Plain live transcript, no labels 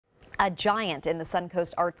A giant in the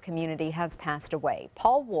Suncoast arts community has passed away.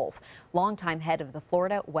 Paul Wolfe, longtime head of the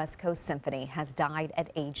Florida West Coast Symphony, has died at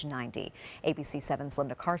age 90. ABC 7's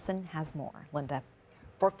Linda Carson has more. Linda.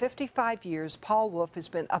 For 55 years, Paul Wolfe has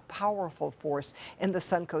been a powerful force in the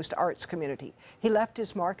Suncoast arts community. He left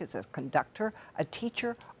his mark as a conductor, a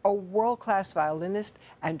teacher, a world-class violinist,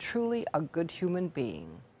 and truly a good human being.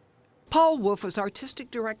 Paul Wolfe was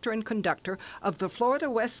artistic director and conductor of the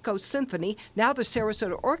Florida West Coast Symphony, now the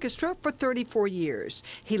Sarasota Orchestra, for 34 years.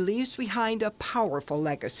 He leaves behind a powerful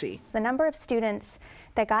legacy. The number of students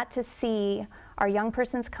that got to see our young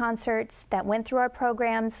person's concerts, that went through our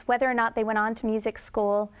programs, whether or not they went on to music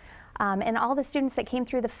school, and all the students that came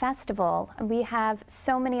through the festival. We have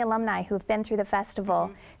so many alumni who have been through the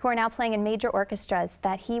festival who are now playing in major orchestras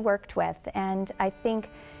that he worked with, and I think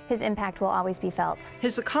his impact will always be felt.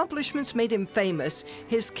 His accomplishments made him famous.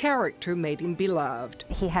 His character made him beloved.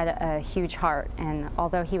 He had a huge heart, and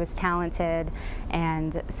although he was talented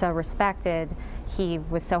and so respected, he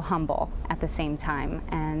was so humble at the same time,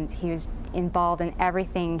 and he was involved in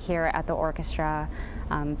everything here at the orchestra,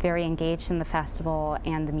 very engaged in the festival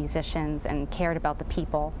and the musicians, and cared about the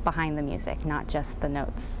people behind the music, not just the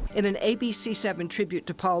notes. In an ABC 7 tribute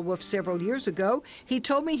to Paul Wolfe several years ago, he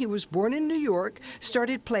told me he was born in New York,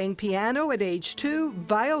 started playing piano at age 2,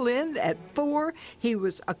 violin at 4. He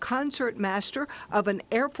was a concert master of an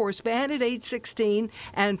Air Force band at age 16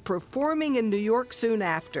 and performing in New York soon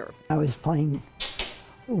after. I was playing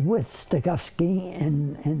with Stokowski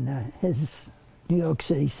in his New York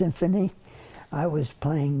City Symphony. I was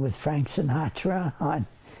playing with Frank Sinatra on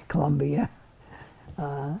Columbia,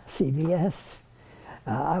 CBS.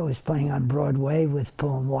 I was playing on Broadway with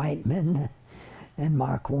Paul Whiteman and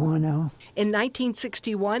Mark Warno. In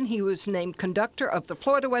 1961, he was named conductor of the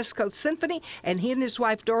Florida West Coast Symphony, and he and his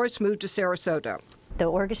wife Doris moved to Sarasota. The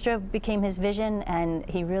orchestra became his vision, and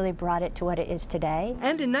he really brought it to what it is today.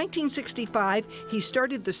 And in 1965, he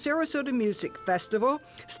started the Sarasota Music Festival,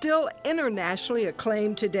 still internationally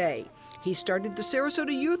acclaimed today. He started the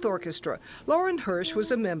Sarasota Youth Orchestra. Lauren Hirsch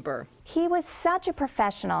was a member. He was such a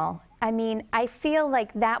professional. I mean, I feel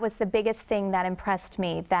like that was the biggest thing that impressed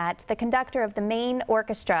me, that the conductor of the main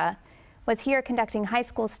orchestra was here conducting high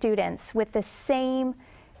school students with the same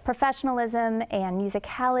professionalism and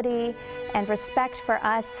musicality and respect for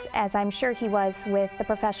us as I'm sure he was with the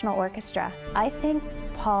professional orchestra. I think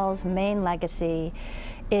Paul's main legacy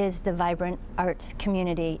is the vibrant arts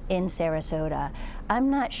community in Sarasota. I'm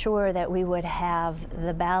not sure that we would have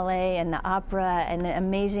the ballet and the opera and the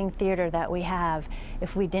amazing theater that we have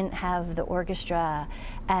if we didn't have the orchestra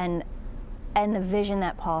and the vision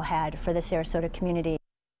that Paul had for the Sarasota community.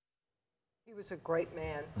 He was a great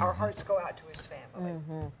man. Our hearts go out to his family.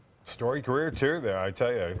 Storied career too there, I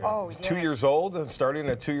tell you. Oh, 2 years old, starting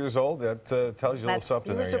at 2 years old, that tells you a little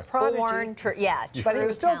something He was there. a prodigy. But he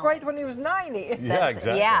was still great when he was 90. Yeah,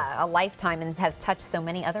 exactly. Yeah, a lifetime, and has touched so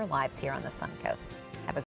many other lives here on the Suncoast.